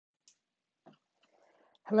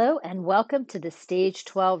Hello and welcome to the Stage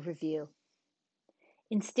 12 review.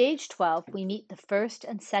 In Stage 12, we meet the first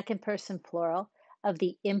and second person plural of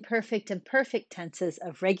the imperfect and perfect tenses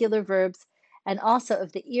of regular verbs and also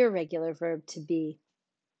of the irregular verb to be.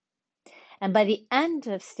 And by the end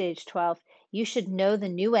of Stage 12, you should know the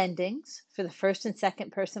new endings for the first and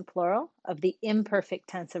second person plural of the imperfect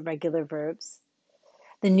tense of regular verbs,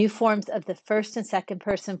 the new forms of the first and second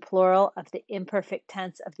person plural of the imperfect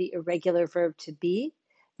tense of the irregular verb to be,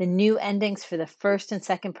 the new endings for the first and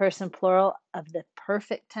second person plural of the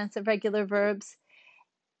perfect tense of regular verbs,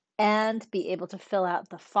 and be able to fill out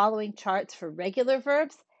the following charts for regular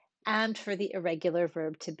verbs and for the irregular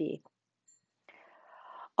verb to be.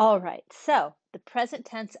 All right, so the present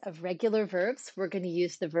tense of regular verbs, we're going to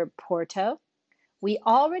use the verb porto. We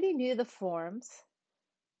already knew the forms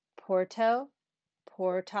porto,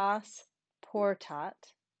 portas, portat,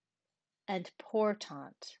 and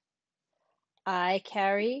portant. I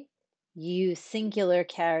carry, you singular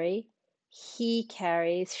carry, he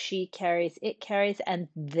carries, she carries, it carries, and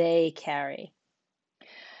they carry.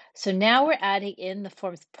 So now we're adding in the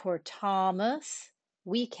forms portamus,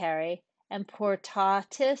 we carry, and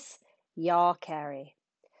portatis, y'all carry.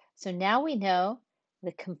 So now we know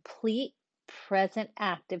the complete present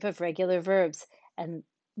active of regular verbs, and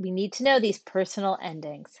we need to know these personal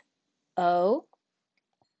endings. O,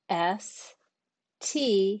 S,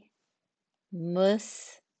 T,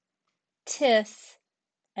 mus, tis,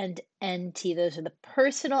 and nt. Those are the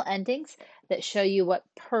personal endings that show you what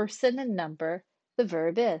person and number the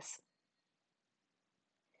verb is.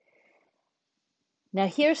 Now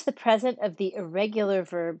here's the present of the irregular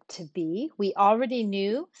verb to be. We already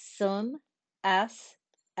knew sum, es,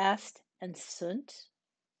 est, and sunt.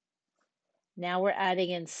 Now we're adding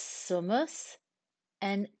in summus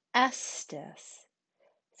and estis.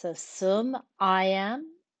 So sum, I am,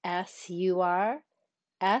 es, you are,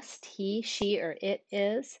 est, he, she, or it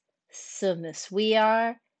is, summus, we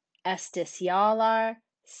are, estis, y'all are,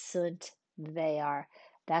 sunt, they are.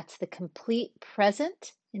 That's the complete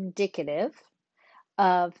present indicative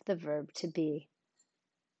of the verb to be.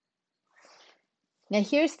 Now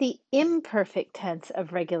here's the imperfect tense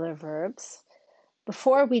of regular verbs.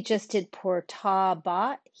 Before we just did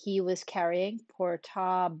portabat, he was carrying,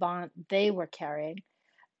 portabant, they were carrying.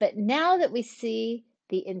 But now that we see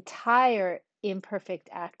the entire imperfect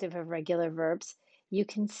active of regular verbs, you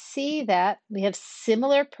can see that we have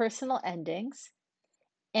similar personal endings,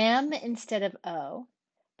 M instead of O,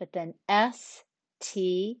 but then S,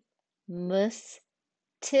 T, mus,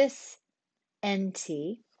 tis, nt,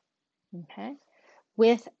 okay,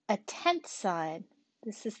 with a tense sign.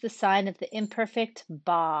 This is the sign of the imperfect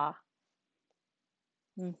ba,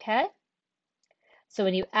 okay? So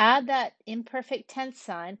when you add that imperfect tense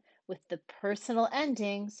sign with the personal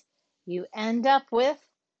endings, you end up with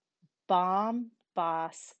bom,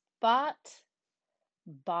 bos, bot,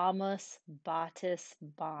 bomus, botus,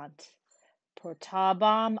 bont.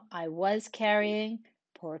 Portabom, I was carrying.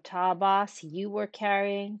 Portabos, you were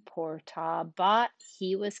carrying. Portabat,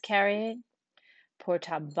 he was carrying.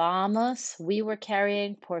 Portabamus, we were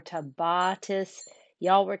carrying. Portabatus,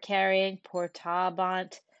 y'all were carrying.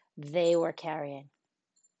 Portabant, they were carrying.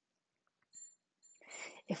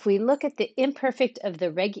 If we look at the imperfect of the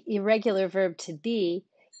irregular verb to be,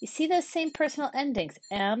 you see those same personal endings,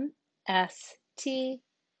 m, s, t,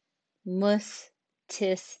 mus,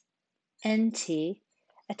 tis, nt,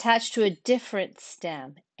 attached to a different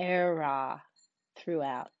stem, era,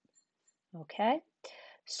 throughout. Okay?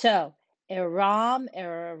 So, eram,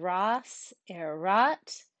 eras,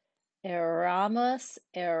 erat, eramus,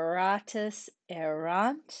 eratus,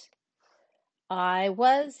 erant. I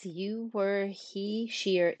was, you were, he,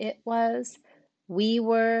 she, or it was, we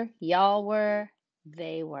were, y'all were,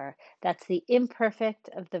 they were. That's the imperfect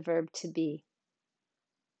of the verb to be.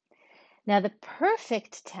 Now the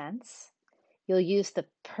perfect tense, you'll use the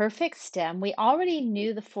perfect stem. We already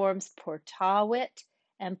knew the forms portawit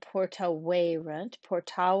and portawerunt.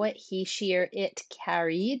 Portawit, he, she, or it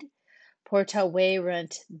carried.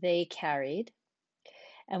 Portawerunt, they carried.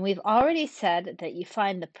 And we've already said that you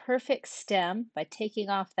find the perfect stem by taking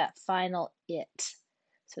off that final it.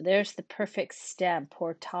 So there's the perfect stem,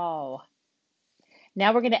 portal.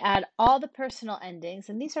 Now we're going to add all the personal endings,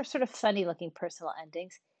 and these are sort of funny looking personal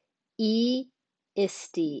endings. E,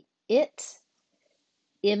 isti, it,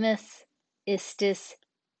 imus, istis,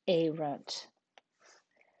 erunt.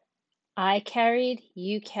 I carried,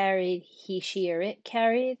 you carried, he, she, or it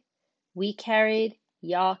carried, we carried,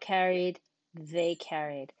 y'all carried, they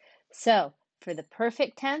carried. So for the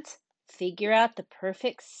perfect tense, figure out the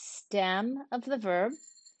perfect stem of the verb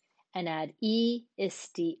and add e,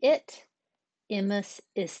 isti, it, imus,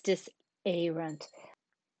 istis, erunt.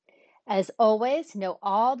 As always, know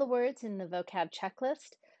all the words in the vocab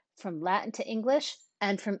checklist from Latin to English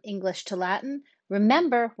and from English to Latin.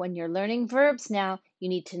 Remember, when you're learning verbs now, you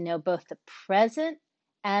need to know both the present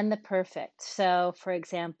and the perfect. So, for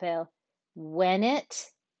example, when it,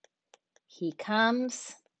 he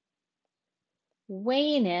comes,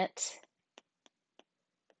 wane it,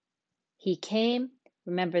 he came.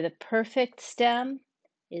 Remember, the perfect stem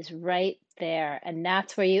is right there, and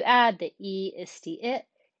that's where you add the e, isti, it,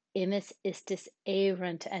 imus, istis,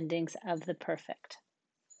 erunt endings of the perfect.